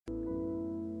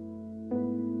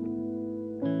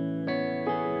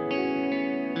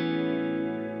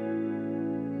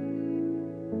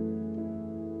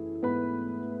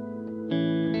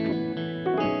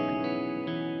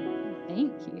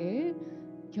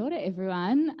Kia ora,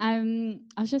 everyone. I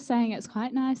was just saying it's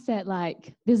quite nice that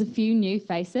there's a few new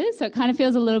faces, so it kind of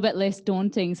feels a little bit less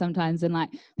daunting sometimes than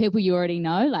people you already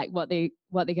know, what they're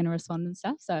going to respond and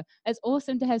stuff. So it's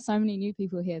awesome to have so many new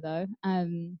people here, though.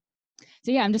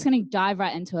 So yeah, I'm just going to dive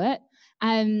right into it.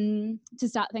 To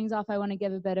start things off, I want to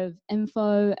give a bit of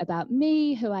info about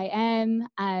me, who I am.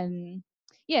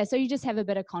 So you just have a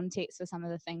bit of context for some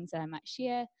of the things that I might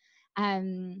share.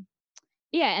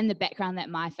 And the background that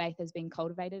my faith has been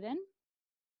cultivated in.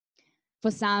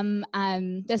 For some,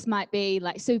 this might be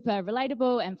super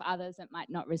relatable, and for others, it might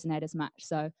not resonate as much.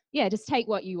 So yeah, just take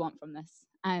what you want from this.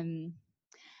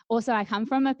 Also, I come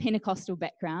from a Pentecostal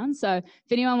background, so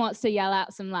if anyone wants to yell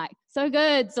out some "so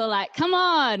good" or "come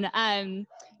on,"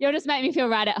 you'll just make me feel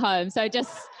right at home. So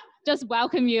just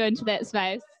welcome you into that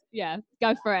space. Yeah,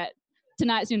 go for it.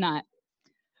 Tonight's your night.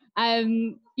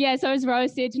 So as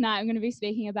Rose said, tonight I'm going to be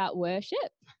speaking about worship.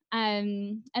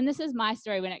 And this is my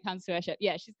story when it comes to worship.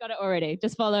 Yeah, she's got it already.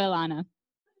 Just follow Alana.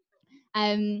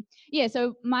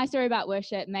 So my story about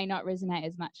worship may not resonate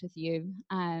as much with you.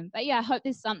 But yeah, I hope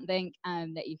there's something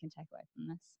that you can take away from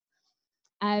this.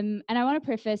 And I want to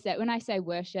preface that when I say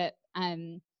worship,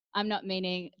 I'm not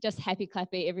meaning just happy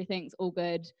clappy, everything's all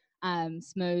good,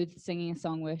 smooth, singing a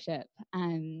song worship.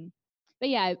 But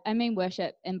yeah, I mean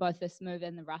worship in both the smooth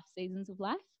and the rough seasons of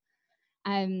life.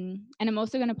 And I'm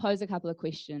also going to pose a couple of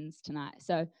questions tonight.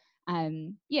 So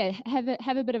have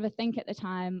a bit of a think at the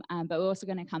time, but we're also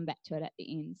going to come back to it at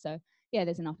the end. So yeah,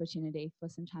 there's an opportunity for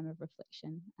some time of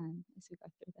reflection as we go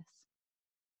through this.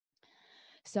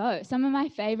 So some of my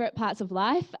favourite parts of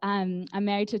life, I'm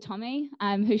married to Tommy,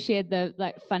 who shared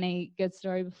the funny, good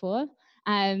story before.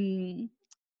 I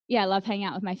love hanging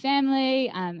out with my family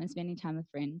and spending time with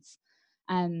friends.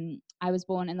 I was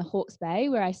born in the Hawke's Bay,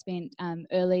 where I spent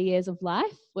early years of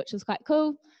life, which was quite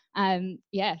cool.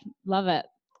 Love it.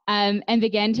 And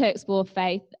began to explore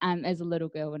faith as a little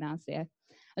girl when I was there.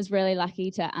 I was really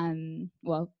lucky to,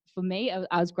 for me,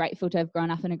 I was grateful to have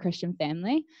grown up in a Christian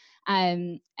family.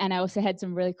 And I also had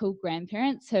some really cool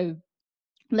grandparents who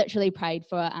literally prayed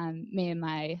for me and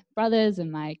my brothers and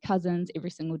my cousins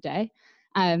every single day.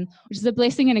 Which is a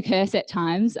blessing and a curse at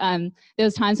times. There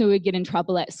was times when we would get in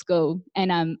trouble at school,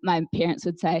 and my parents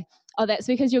would say, "Oh, that's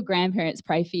because your grandparents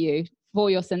pray for you for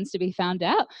your sins to be found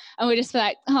out." And we're just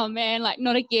like, "Oh man,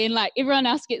 not again. Everyone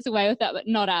else gets away with that, but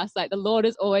not us. The Lord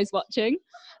is always watching."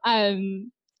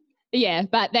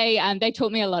 But they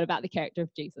taught me a lot about the character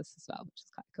of Jesus as well, which is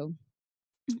quite cool.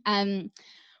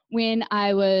 When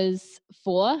I was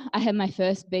 4, I had my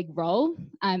first big role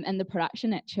in the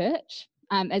production at church.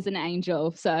 As an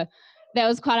angel. So that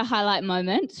was quite a highlight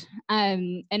moment.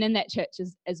 And in that church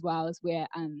as well is where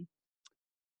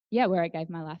I gave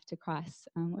my life to Christ,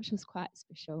 which was quite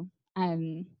special.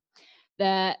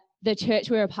 The church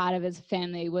we were a part of as a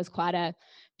family was quite a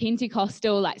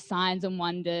Pentecostal, signs and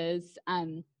wonders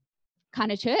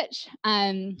kind of church.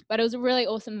 But it was a really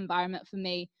awesome environment for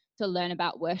me to learn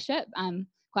about worship,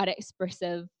 quite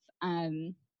expressive,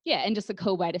 and just a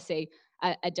cool way to see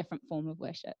a different form of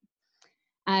worship.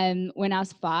 When I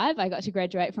was 5, I got to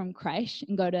graduate from creche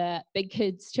and go to Big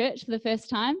Kids Church for the first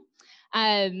time.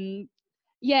 And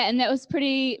that was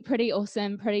pretty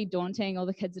awesome, pretty daunting. All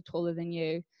the kids are taller than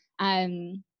you.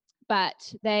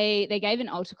 But they gave an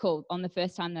altar call on the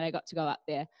first time that I got to go up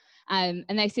there. And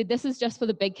they said, "This is just for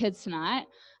the big kids tonight.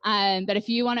 But if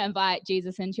you want to invite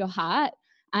Jesus into your heart,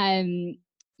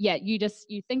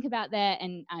 you think about that,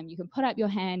 and you can put up your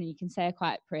hand and you can say a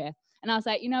quiet prayer." And I was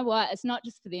like, you know what? It's not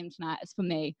just for them tonight, it's for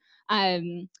me.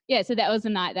 So that was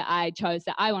the night that I chose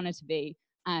that I wanted to be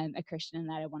a Christian and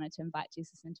that I wanted to invite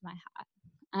Jesus into my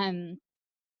heart.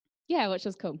 Which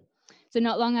was cool. So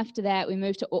not long after that, we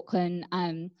moved to Auckland.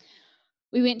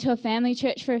 We went to a family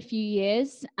church for a few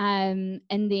years, and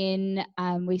then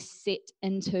we set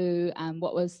into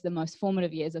what was the most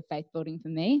formative years of faith building for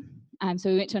me.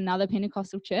 So we went to another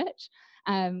Pentecostal church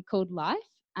called Life.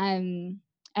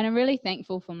 And I'm really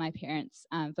thankful for my parents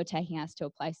for taking us to a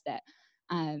place that,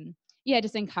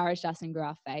 just encouraged us and grew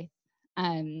our faith.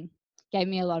 Gave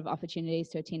me a lot of opportunities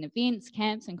to attend events,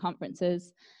 camps, and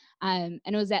conferences. And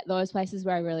it was at those places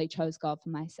where I really chose God for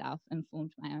myself and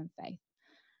formed my own faith.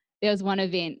 There was one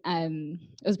event,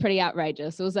 it was pretty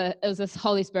outrageous. It was this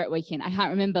Holy Spirit weekend. I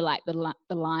can't remember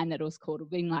the line that it was called,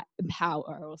 being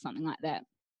Empower or something like that.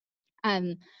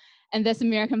 And this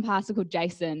American pastor called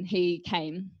Jason, he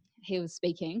came. He was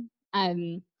speaking,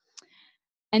 and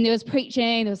there was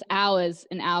preaching. There was hours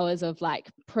and hours of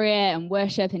prayer and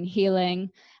worship and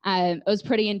healing. It was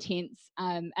pretty intense,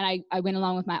 and I went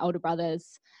along with my older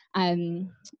brothers. And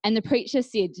the preacher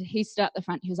said, he stood at the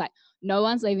front, he was like, "No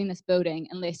one's leaving this building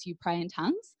unless you pray in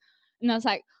tongues." And I was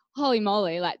like, holy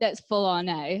moly, like that's full on,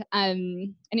 eh?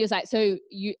 And he was like, so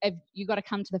you got to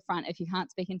come to the front if you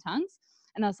can't speak in tongues.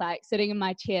 And I was like, sitting in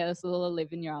my chair, this little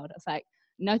 11-year-old. I was like,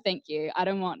 no, thank you. I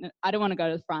don't want to go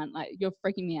to the front. Like, you're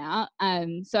freaking me out.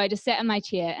 So I just sat in my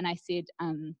chair and I said,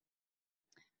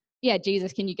 yeah,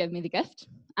 Jesus, can you give me the gift?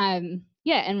 And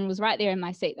it was right there in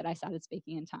my seat that I started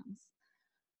speaking in tongues.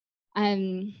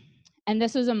 And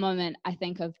this was a moment, I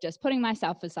think, of just putting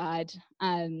myself aside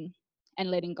and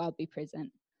letting God be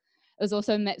present. It was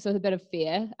also mixed with a bit of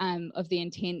fear of the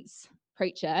intense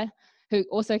preacher who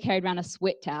also carried around a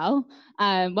sweat towel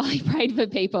while he prayed for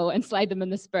people and slayed them in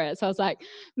the spirit. So I was like,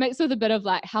 mixed with a bit of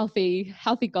like healthy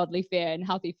godly fear and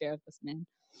healthy fear of this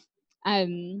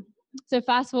man. So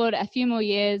fast forward a few more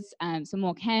years, some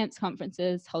more camps,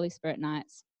 conferences, Holy Spirit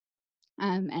nights,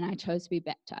 and I chose to be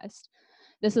baptized.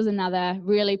 This was another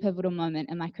really pivotal moment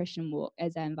in my Christian walk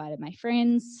as I invited my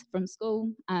friends from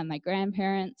school, my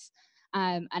grandparents,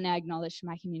 and I acknowledged to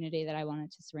my community that I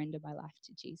wanted to surrender my life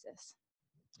to Jesus.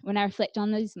 When I reflect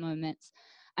on these moments,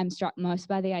 I'm struck most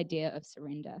by the idea of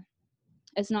surrender.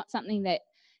 It's not something that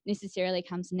necessarily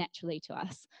comes naturally to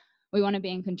us. We want to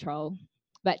be in control,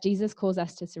 but Jesus calls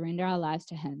us to surrender our lives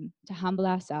to him, to humble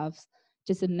ourselves,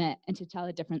 to submit, and to tell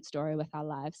a different story with our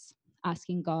lives,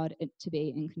 asking God to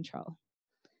be in control.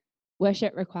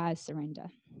 Worship requires surrender.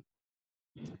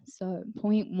 So,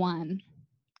 point 1,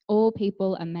 all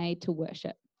people are made to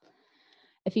worship.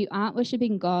 If you aren't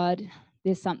worshiping God,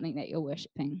 there's something that you're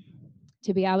worshiping.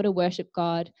 To be able to worship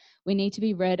God, we need to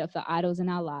be rid of the idols in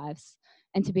our lives.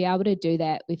 And to be able to do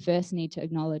that, we first need to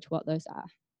acknowledge what those are.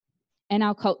 In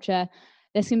our culture,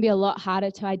 this can be a lot harder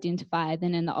to identify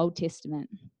than in the Old Testament.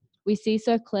 We see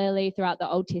so clearly throughout the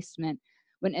Old Testament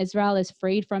when Israel is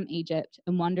freed from Egypt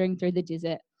and wandering through the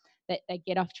desert that they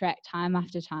get off track time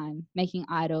after time, making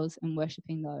idols and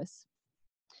worshiping those.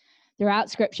 Throughout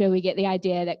Scripture, we get the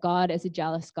idea that God is a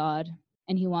jealous God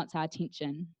and he wants our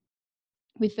attention.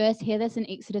 We first hear this in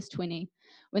Exodus 20,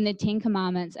 when the 10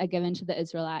 Commandments are given to the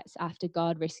Israelites after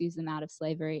God rescues them out of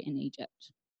slavery in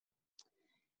Egypt.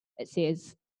 It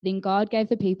says, "Then God gave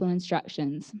the people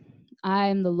instructions. I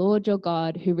am the Lord your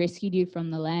God who rescued you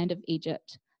from the land of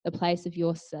Egypt, the place of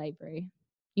your slavery.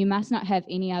 You must not have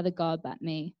any other God but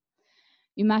me.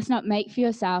 You must not make for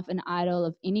yourself an idol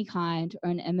of any kind or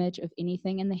an image of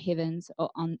anything in the heavens or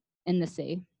in the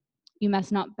sea. You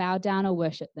must not bow down or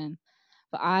worship them.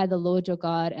 For I, the Lord your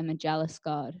God, am a jealous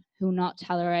God, who will not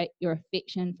tolerate your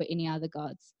affection for any other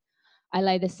gods. I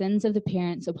lay the sins of the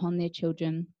parents upon their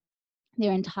children.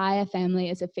 Their entire family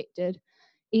is affected,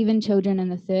 even children in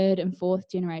the 3rd and 4th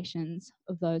generations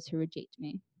of those who reject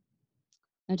me."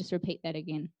 I'll just repeat that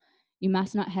again. You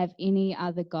must not have any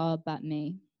other God but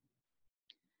me.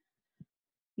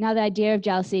 Now, the idea of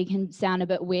jealousy can sound a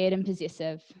bit weird and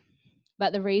possessive,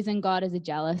 but the reason God is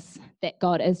jealous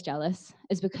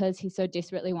is because he so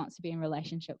desperately wants to be in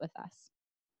relationship with us.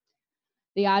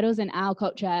 The idols in our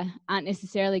culture aren't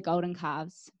necessarily golden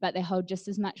calves, but they hold just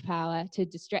as much power to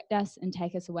distract us and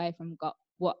take us away from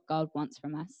what God wants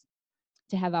from us,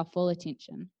 to have our full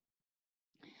attention.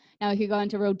 Now, we could go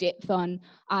into real depth on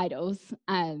idols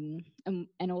and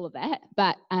all of that,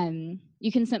 but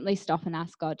you can simply stop and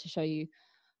ask God to show you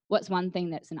what's one thing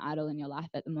that's an idol in your life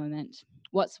at the moment.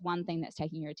 What's one thing that's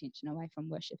taking your attention away from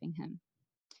worshiping him?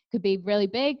 It could be really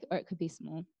big or it could be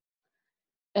small.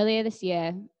 Earlier this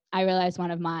year, I realized one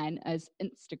of mine is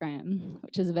Instagram,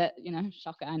 which is a bit,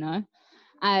 shocker, I know.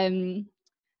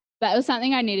 But it was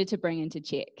something I needed to bring into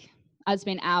check. I'd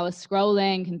spent hours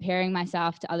scrolling, comparing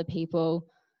myself to other people,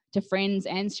 to friends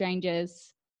and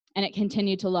strangers, and it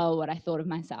continued to lower what I thought of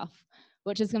myself,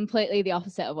 which is completely the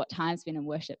opposite of what time spent in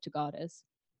worship to God is.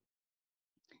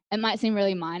 It might seem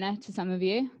really minor to some of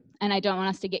you, and I don't want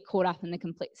us to get caught up in the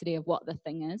complexity of what the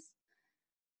thing is.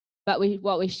 But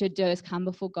what we should do is come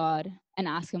before God and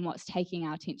ask him what's taking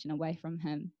our attention away from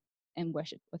him and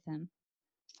worship with him.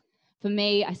 For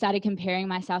me, I started comparing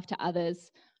myself to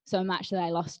others so much that I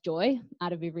lost joy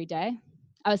out of every day.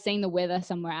 I was seeing the weather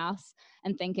somewhere else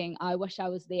and thinking, I wish I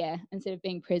was there, instead of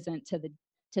being present to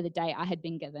the day I had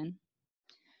been given.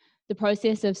 The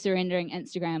process of surrendering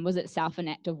Instagram was itself an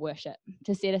act of worship,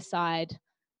 to set aside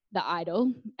the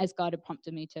idol, as God had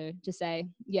prompted me to say,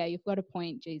 yeah, you've got a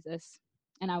point, Jesus,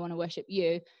 and I want to worship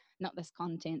you, not this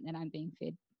content that I'm being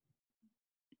fed.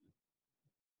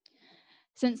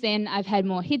 Since then, I've had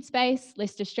more headspace,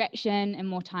 less distraction, and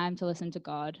more time to listen to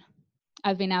God.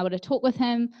 I've been able to talk with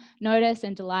him, notice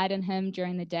and delight in him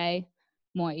during the day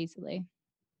more easily.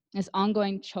 This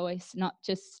ongoing choice, not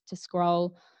just to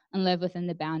scroll and live within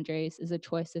the boundaries, is a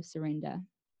choice of surrender.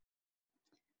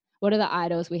 What are the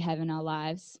idols we have in our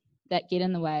lives that get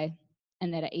in the way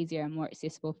and that are easier and more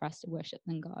accessible for us to worship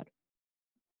than God.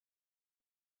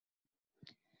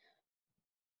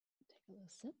 Take a little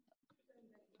sip.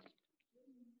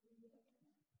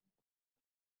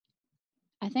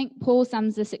 I think Paul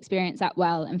sums this experience up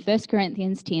well in 1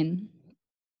 Corinthians 10.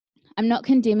 I'm not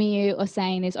condemning you or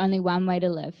saying there's only one way to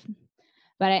live,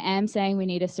 but I am saying we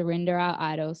need to surrender our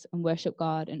idols and worship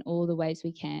God in all the ways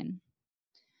we can.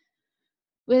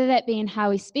 Whether that be in how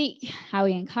we speak, how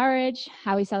we encourage,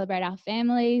 how we celebrate our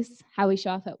families, how we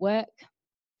show up at work.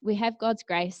 We have God's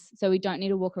grace, so we don't need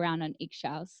to walk around on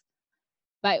eggshells.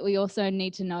 But we also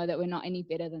need to know that we're not any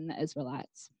better than the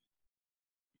Israelites.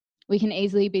 We can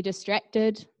easily be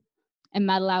distracted and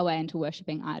muddle our way into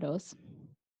worshipping idols.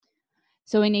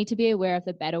 So we need to be aware of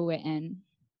the battle we're in.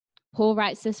 Paul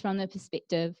writes this from the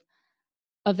perspective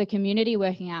of the community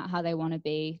working out how they want to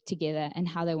be together and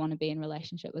how they want to be in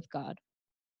relationship with God.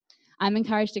 I'm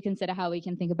encouraged to consider how we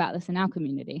can think about this in our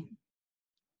community.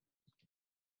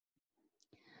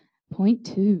 Point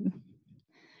 2,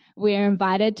 we are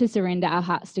invited to surrender our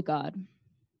hearts to God.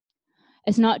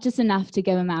 It's not just enough to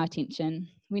give him our attention.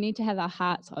 We need to have our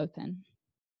hearts open.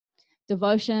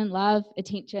 Devotion, love,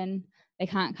 attention, they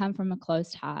can't come from a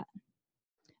closed heart.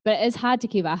 But it is hard to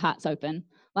keep our hearts open.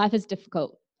 Life is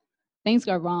difficult. Things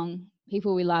go wrong.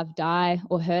 People we love die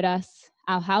or hurt us.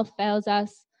 Our health fails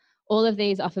us. All of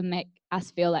these often make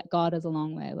us feel like God is a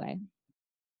long way away.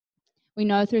 We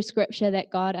know through Scripture that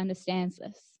God understands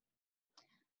this.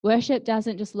 Worship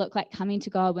doesn't just look like coming to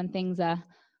God when things are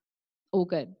all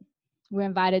good. We're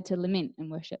invited to lament and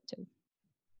worship too.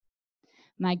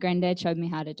 My granddad showed me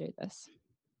how to do this.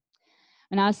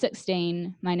 When I was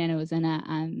 16, my nana was in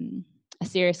a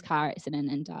serious car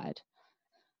accident and died.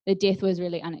 The death was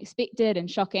really unexpected and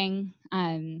shocking,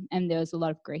 and there was a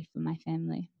lot of grief in my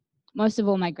family. Most of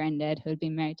all, my granddad, who had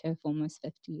been married to her for almost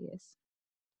 50 years.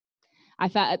 I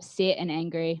felt upset and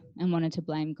angry and wanted to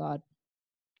blame God.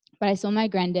 But I saw my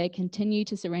granddad continue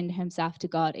to surrender himself to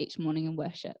God each morning in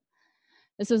worship.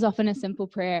 This was often a simple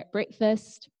prayer at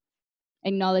breakfast,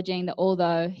 acknowledging that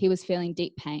although he was feeling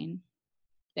deep pain,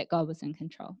 that God was in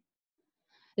control.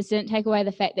 This didn't take away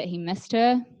the fact that he missed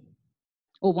her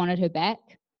or wanted her back,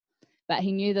 but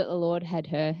he knew that the Lord had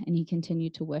her and he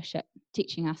continued to worship,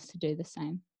 teaching us to do the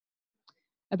same.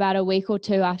 About a week or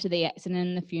two after the accident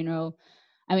and the funeral,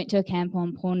 I went to a camp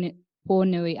on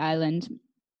Pornui Island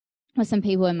with some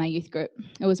people in my youth group.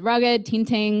 It was rugged,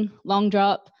 tenting, long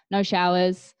drop, no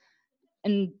showers,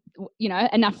 and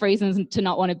enough reasons to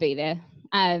not want to be there.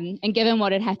 And given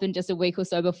what had happened just a week or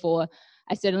so before,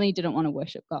 I certainly didn't want to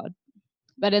worship God.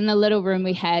 But in the little room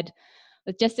we had,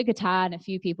 with just a guitar and a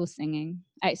few people singing,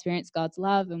 I experienced God's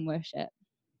love and worship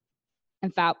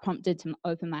and felt prompted to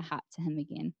open my heart to him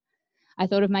again. I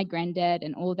thought of my granddad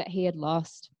and all that he had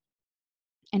lost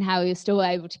and how he was still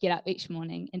able to get up each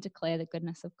morning and declare the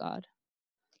goodness of God.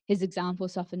 His example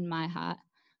softened my heart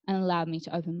and allowed me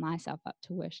to open myself up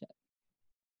to worship.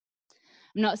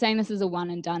 I'm not saying this is a one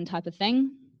and done type of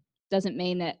thing. Doesn't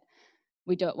mean that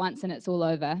we do it once and it's all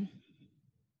over.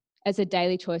 It's a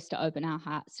daily choice to open our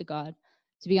hearts to God,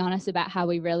 to be honest about how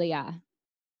we really are.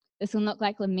 This can look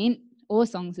like lament or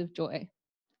songs of joy.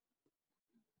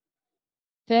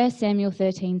 1 Samuel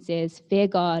 13 says, fear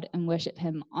God and worship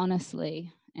him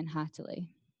honestly and heartily.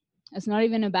 It's not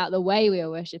even about the way we are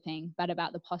worshipping, but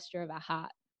about the posture of our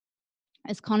heart.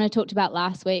 As Connor talked about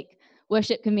last week,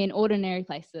 worship can be in ordinary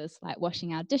places like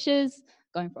washing our dishes,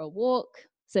 going for a walk,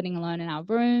 sitting alone in our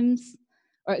rooms,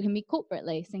 or it can be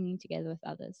corporately singing together with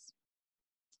others.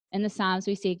 In the Psalms,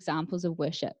 we see examples of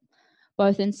worship,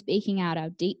 both in speaking out our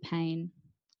deep pain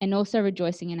and also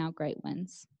rejoicing in our great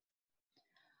wins.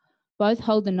 Both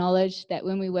hold the knowledge that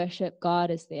when we worship,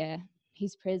 God is there,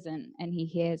 he's present, and he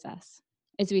hears us.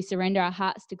 As we surrender our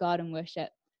hearts to God and worship,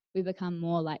 we become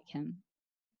more like him.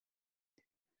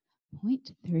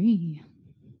 Point 3.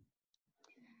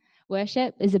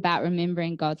 Worship is about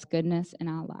remembering God's goodness in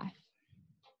our life.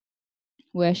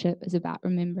 Worship is about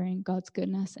remembering God's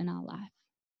goodness in our life.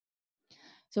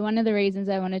 So one of the reasons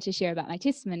I wanted to share about my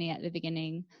testimony at the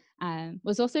beginning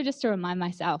was also just to remind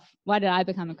myself, why did I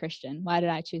become a Christian? Why did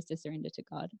I choose to surrender to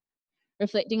God?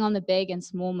 Reflecting on the big and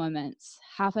small moments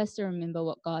help us to remember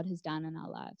what God has done in our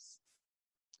lives.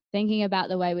 Thinking about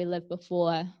the way we lived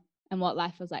before and what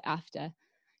life was like after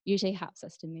usually helps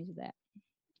us to measure that.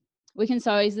 We can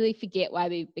so easily forget why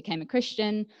we became a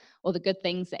Christian or the good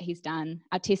things that he's done,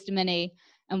 our testimony,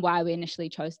 and why we initially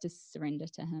chose to surrender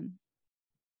to him.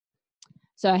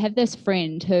 So I have this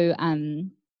friend who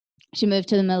she moved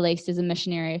to the Middle East as a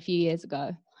missionary a few years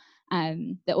ago.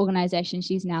 The organisation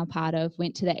she's now part of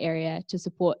went to that area to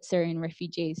support Syrian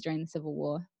refugees during the civil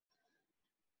war.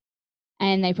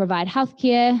 And they provide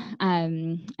healthcare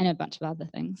and a bunch of other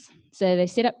things. So they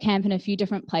set up camp in a few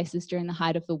different places during the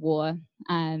height of the war,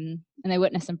 and they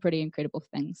witnessed some pretty incredible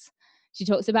things. She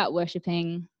talks about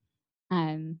worshipping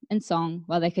in song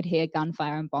while they could hear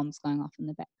gunfire and bombs going off in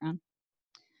the background.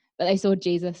 But they saw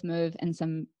Jesus move in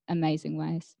some amazing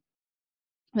ways.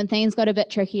 When things got a bit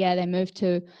trickier, they moved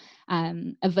to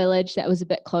a village that was a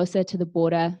bit closer to the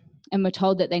border and were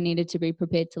told that they needed to be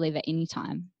prepared to leave at any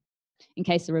time in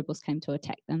case the rebels came to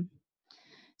attack them.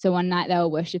 So one night they were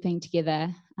worshipping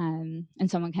together and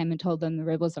someone came and told them the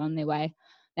rebels are on their way.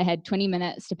 They had 20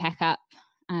 minutes to pack up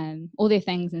all their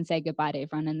things and say goodbye to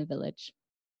everyone in the village.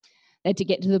 They had to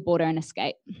get to the border and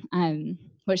escape,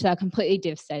 which they were completely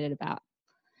devastated about.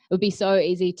 It would be so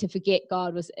easy to forget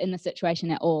God was in the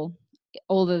situation at all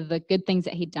of the good things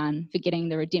that he'd done, forgetting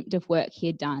the redemptive work he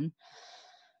had done,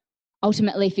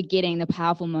 ultimately forgetting the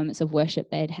powerful moments of worship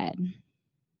they had had.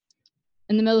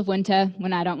 In the middle of winter,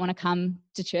 when I don't want to come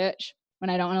to church, when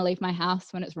I don't want to leave my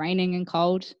house, when it's raining and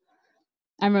cold,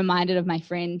 I'm reminded of my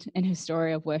friend and her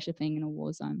story of worshipping in a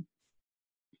war zone.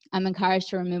 I'm encouraged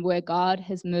to remember where God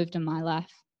has moved in my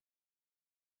life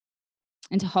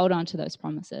and to hold on to those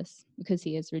promises because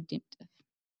he is redemptive.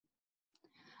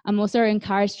 I'm also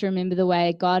encouraged to remember the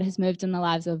way God has moved in the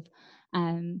lives of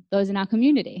those in our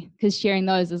community, because sharing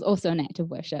those is also an act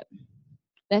of worship.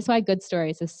 That's why good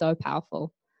stories are so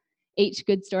powerful. Each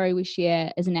good story we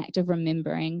share is an act of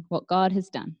remembering what God has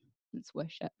done. It's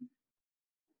worship.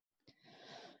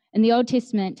 In the Old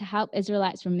Testament, to help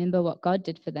Israelites remember what God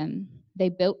did for them, they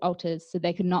built altars so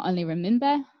they could not only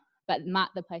remember, but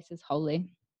mark the place as holy.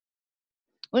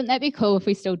 Wouldn't that be cool if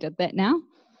we still did that now?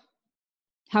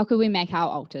 How could we make our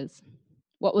altars?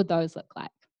 What would those look like?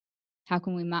 How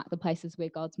can we mark the places where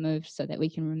God's moved so that we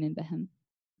can remember him?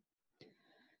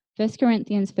 1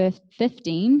 Corinthians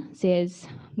 15 says,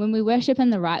 when we worship in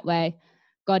the right way,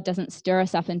 God doesn't stir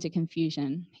us up into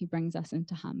confusion. He brings us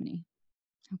into harmony.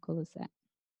 How cool is that?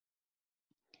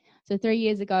 So 3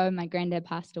 years ago, my granddad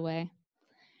passed away.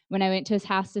 When I went to his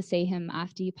house to see him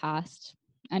after he passed,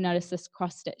 I noticed this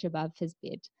cross stitch above his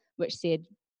bed, which said,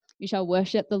 you shall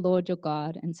worship the Lord your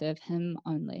God and serve him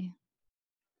only.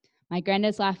 My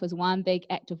granddad's life was one big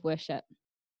act of worship.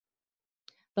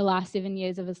 The last 7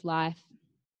 years of his life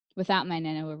without my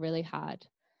nana were really hard.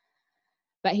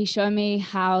 But he showed me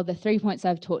how the 3 points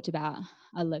I've talked about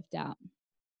are lived out.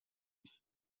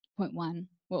 Point 1,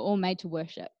 we're all made to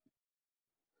worship.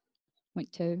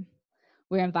 Point 2,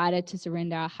 we're invited to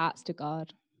surrender our hearts to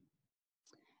God.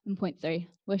 And point 3,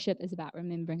 worship is about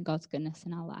remembering God's goodness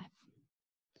in our life.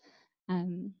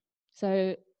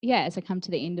 So as I come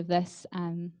to the end of this,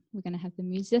 we're going to have the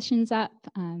musicians up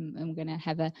and we're going to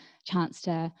have a chance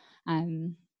to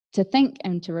think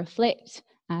and to reflect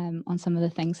on some of the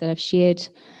things that I've shared.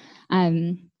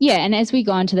 And as we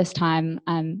go into this time,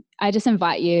 I just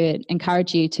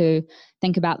encourage you to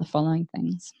think about the following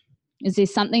things. Is there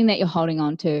something that you're holding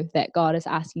on to that God is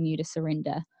asking you to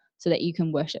surrender so that you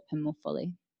can worship him more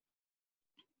fully?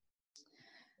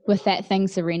 With that thing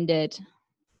surrendered,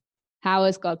 how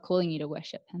is God calling you to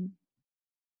worship him?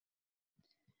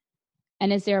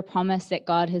 And is there a promise that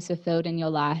God has fulfilled in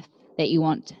your life that you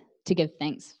want to give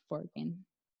thanks for again?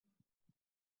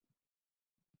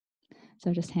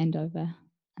 So I'll just hand over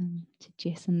to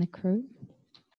Jess and the crew.